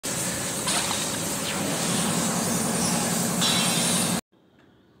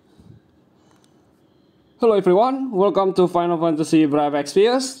Hello everyone, welcome to Final Fantasy Brave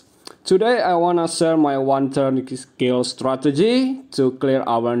Experience. Today I wanna share my one-turn skill strategy to clear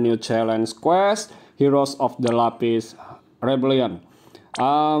our new challenge quest, Heroes of the Lapis Rebellion.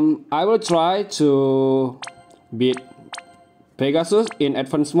 I will try to beat Pegasus in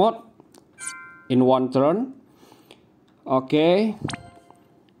advanced mode in one turn. Okay.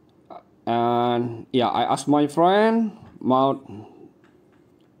 And yeah, I asked my friend Mount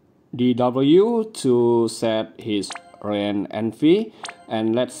DW to set his rank NV,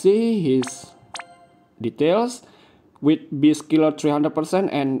 and let's see his details. With Beast Killer 300%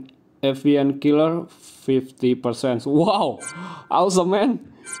 and Avian Killer 50%. Wow, awesome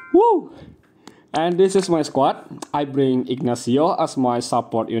man. Woo! And this is my squad. I bring Ignacio as my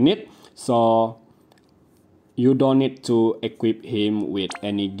support unit, so you don't need to equip him with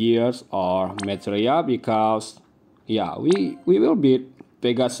any gears or materia because yeah, we will beat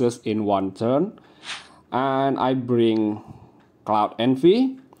Pegasus in one turn. And I bring Cloud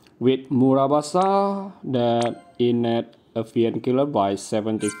Envy with Murabasa that innate Avian Killer by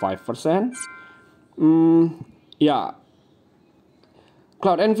 75%. Yeah,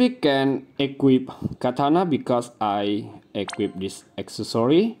 Cloud Envy can equip Katana because I equip this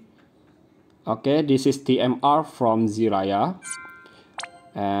accessory. Okay, this is TMR from Ziraya,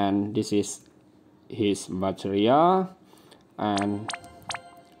 and this is his materia. And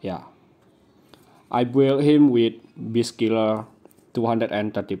yeah, I build him with Beast Killer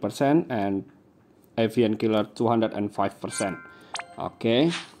 230% and Avian Killer 205%.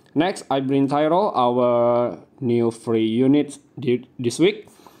 Okay, next I bring Tyro, our new free unit this week.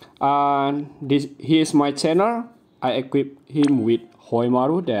 And he is my channel. I equip him with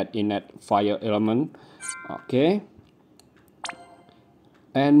Hoimaru that innate fire element. Okay,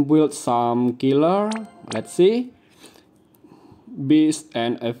 and build some killer. Let's see. Beast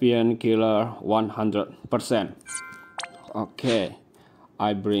and Avian Killer 100%. Okay,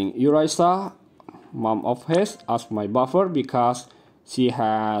 I bring Urisa, Mom of Haste, as my buffer because she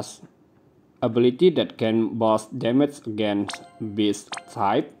has ability that can boost damage against Beast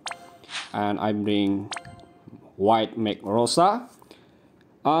type. And I bring White Mage Rosa.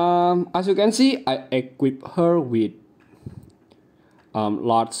 As you can see, I equip her with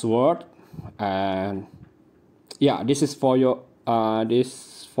large sword, and yeah, this is for your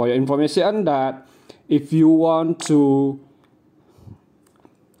information that if you want to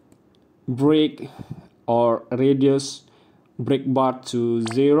break or reduce break bar to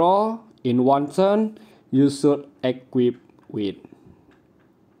 0 in one turn, you should equip with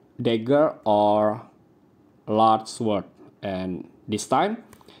dagger or large sword. And this time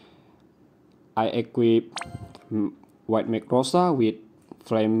I equip White Mage Rosa with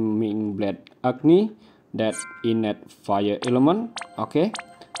Flaming Blade Agni that innate fire element. Okay,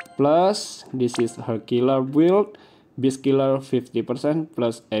 plus this is her killer build, Beast Killer 50%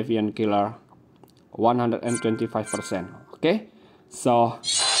 plus Avian Killer 125%. Okay, so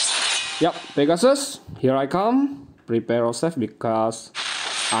yep, Pegasus, here I come. Prepare yourself because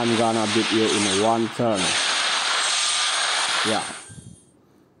I'm gonna beat you in one turn. Yeah.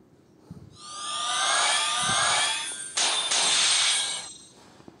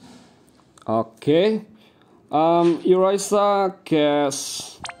 Okay. Urisa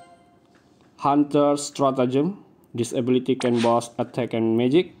casts Hunter Stratagem. This ability can boost attack and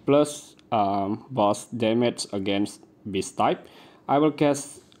magic plus boost damage against beast type. I will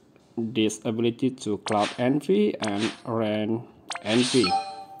cast this ability to Cloud Envy and Rain Envy.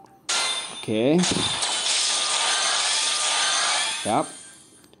 Okay. Yep.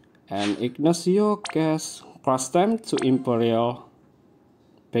 And Ignacio casts Crush Them to Imperial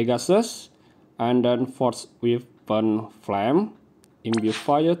Pegasus. And then Force Weapon Flame, imbue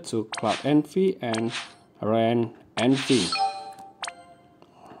fire to Cloud Envy and Rain Envy.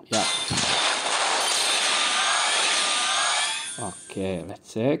 Yeah. Okay,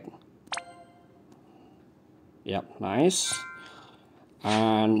 let's check. Yep, nice.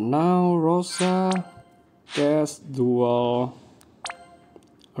 And now Rosa casts dual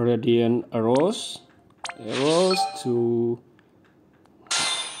Radiant arrows to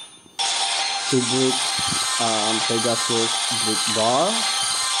break Pegasus break bar.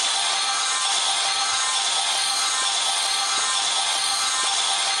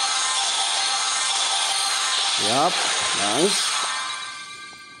 Yup, nice.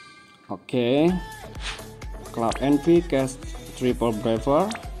 Okay, Cloud Envy cast triple braver,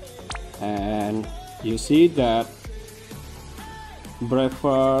 and you see that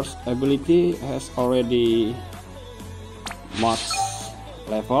braver's ability has already max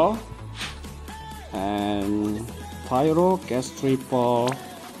level. And Tyro cast triple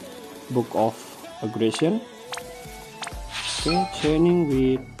Book of aggression. Okay, chaining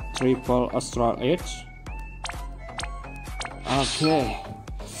with triple astral edge. Okay,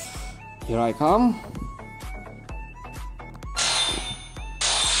 here I come.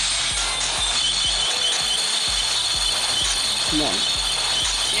 Come on.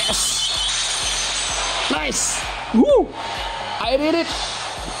 Yes! Nice! Woo! I did it!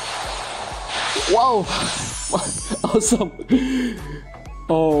 Wow! Awesome!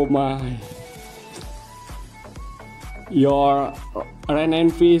 Oh my! Your Ren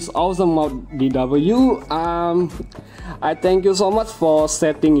Envy is awesome, DW. I thank you so much for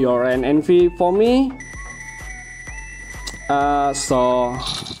setting your Ren Envy for me. So,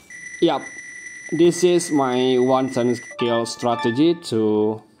 yep, this is my one-time skill strategy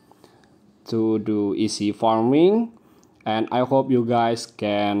to do easy farming, and I hope you guys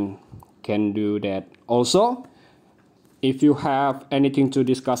can do that also. If you have anything to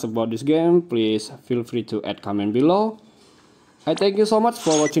discuss about this game, please feel free to add comment below. I thank you so much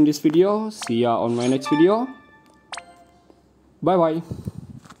for watching this video. See ya on my next video. Bye bye.